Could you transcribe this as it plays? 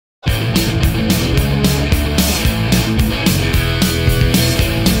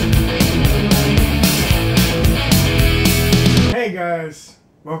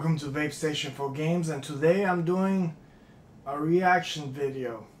Welcome to Vape Station for Games, and today I'm doing a reaction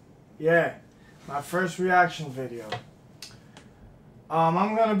video. Yeah, my first reaction video.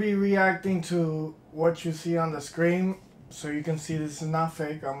 I'm gonna be reacting to what you see on the screen, so you can see this is not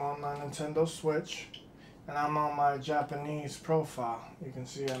fake. I'm on my Nintendo Switch, and I'm on my Japanese profile. You can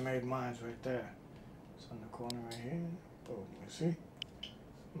see I made mine right there. It's on the corner right here. Boom, you see?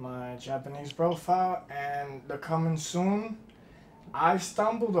 My Japanese profile, and the coming soon. I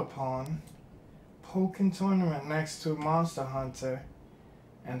stumbled upon Pokken Tournament next to Monster Hunter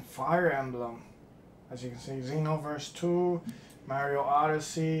and Fire Emblem. As you can see, Xenoverse 2, Mario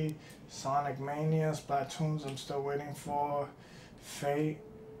Odyssey, Sonic Mania, Splatoons I'm still waiting for, Fate.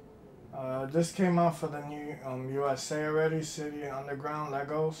 This came out for the new USA already, City Underground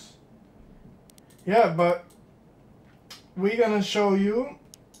Legos. Yeah, but we're gonna show you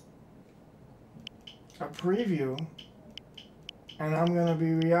a preview. And I'm gonna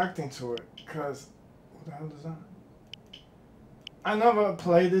be reacting to it, cause what the hell is that? I never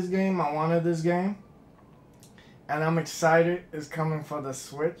played this game. I wanted this game, and I'm excited. It's coming for the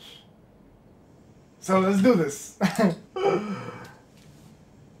Switch. So let's do this.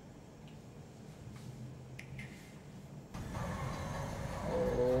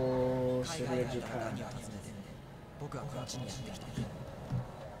 Oh, City of Japan.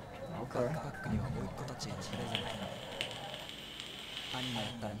 Okay.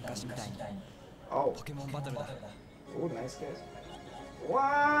 Oh. Oh, nice guys.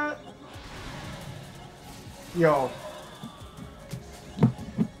 What? Yo.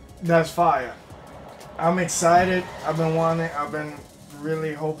 That's fire. I'm excited. I've been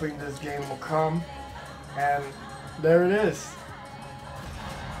really hoping this game will come. And there it is.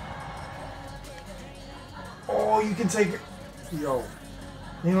 Oh, you can take it. Yo.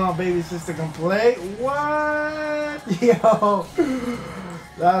 You know, baby sister can play? What? Yo.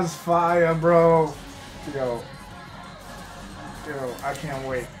 That's fire, bro. Yo, I can't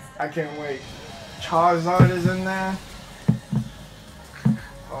wait. I can't wait. Charizard is in there.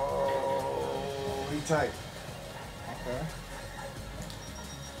 Oh, he tight. Okay.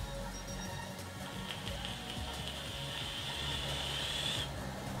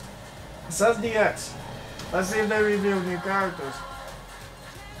 It says DX. Let's see if they reveal new characters.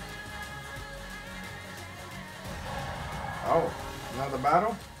 Oh, another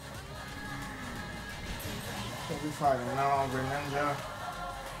battle? We'll be fighting. No, Greninja.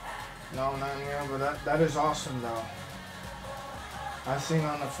 No, not Neo, but that is awesome though. I seen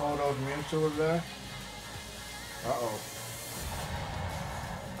on the photos Mewtwo was there. Uh-oh.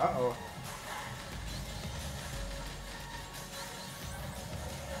 Uh-oh.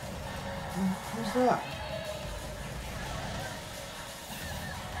 Who's that?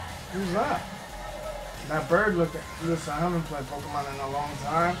 Who's that? That bird looking. Listen, I haven't played Pokemon in a long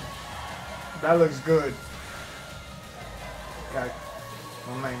time. That looks good. Got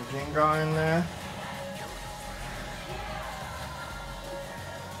my man Gengar in there.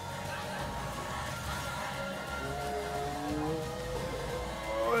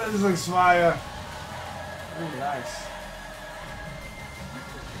 Oh, this looks fire. Really nice.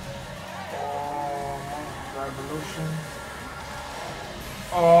 Oh, Revolution.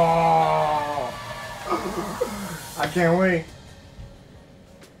 Oh. I can't wait.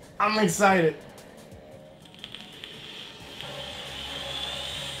 I'm excited.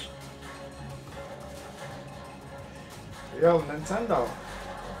 Yo, Nintendo.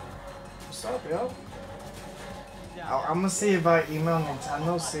 What's up, yo? I'm gonna see if I email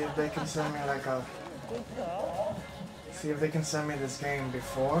Nintendo, see if they can send me like a... See if they can send me this game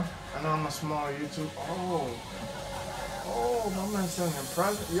before. I know I'm a small YouTube... Oh. Oh, my man sending a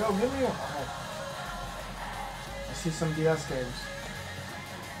present. Yo, give me a... Oh. I see some DS games.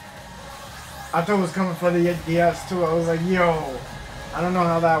 I thought it was coming for the DS too. I was like, yo. I don't know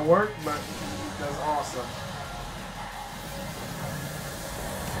how that worked, but that's awesome.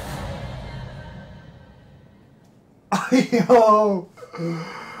 Yo,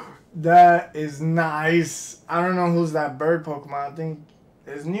 that is nice. I don't know who's that bird Pokemon. I think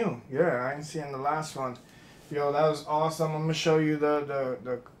it's new. Yeah, I didn't see in the last one. Yo, that was awesome. I'm gonna show you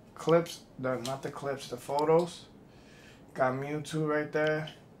the clips. Not the clips, the photos. Got Mewtwo right there.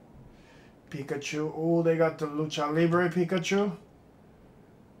 Pikachu. Oh, they got the Lucha Libre Pikachu.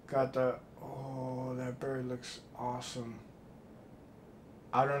 Got the... Oh, that bird looks awesome.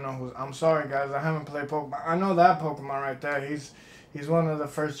 I don't know who's... I'm sorry, guys. I haven't played Pokemon. I know that Pokemon right there. He's one of the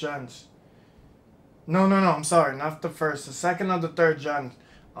first gens. No. I'm sorry. Not the first. The second or the third gen.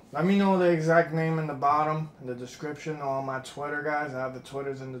 Let me know the exact name in the bottom, in the description, or on my Twitter, guys. I have the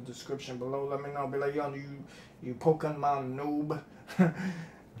Twitters in the description below. Let me know. Be like, yo, you Pokemon noob.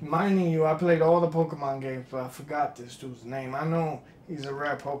 Minding you, I played all the Pokemon games, but I forgot this dude's name. I know he's a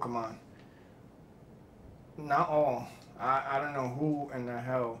rare Pokemon. Not all. I don't know who in the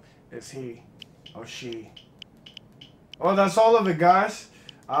hell is he or she. Well, that's all of it, guys.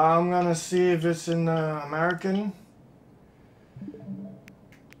 I'm gonna see if it's in the American.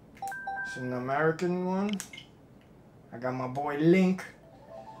 It's an American one. I got my boy Link.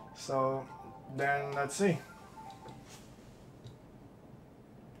 So then let's see.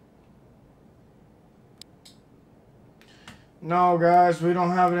 No, guys, we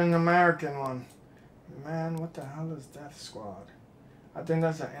don't have it in the American one. Man, what the hell is Death Squad? I think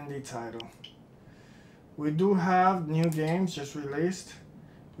that's an indie title. We do have new games just released.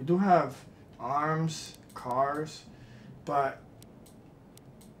 We do have ARMS, Cars, but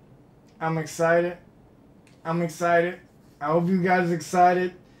I'm excited. I'm excited. I hope you guys are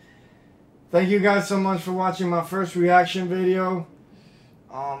excited. Thank you guys so much for watching my first reaction video.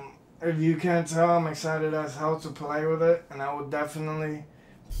 If you can't tell, I'm excited as hell to play with it, and I will definitely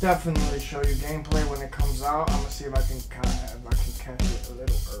show you gameplay when it comes out. I'm gonna see if I can catch it a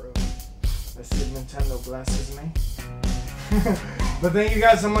little early. Let's see if Nintendo blesses me. But thank you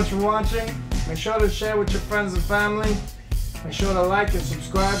guys so much for watching. Make sure to share with your friends and family. Make sure to like and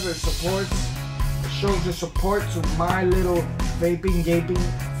subscribe. It supports. It shows your support to my little vaping,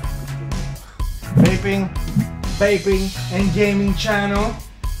 and gaming channel.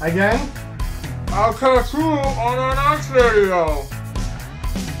 Again, I'll catch you on our next video.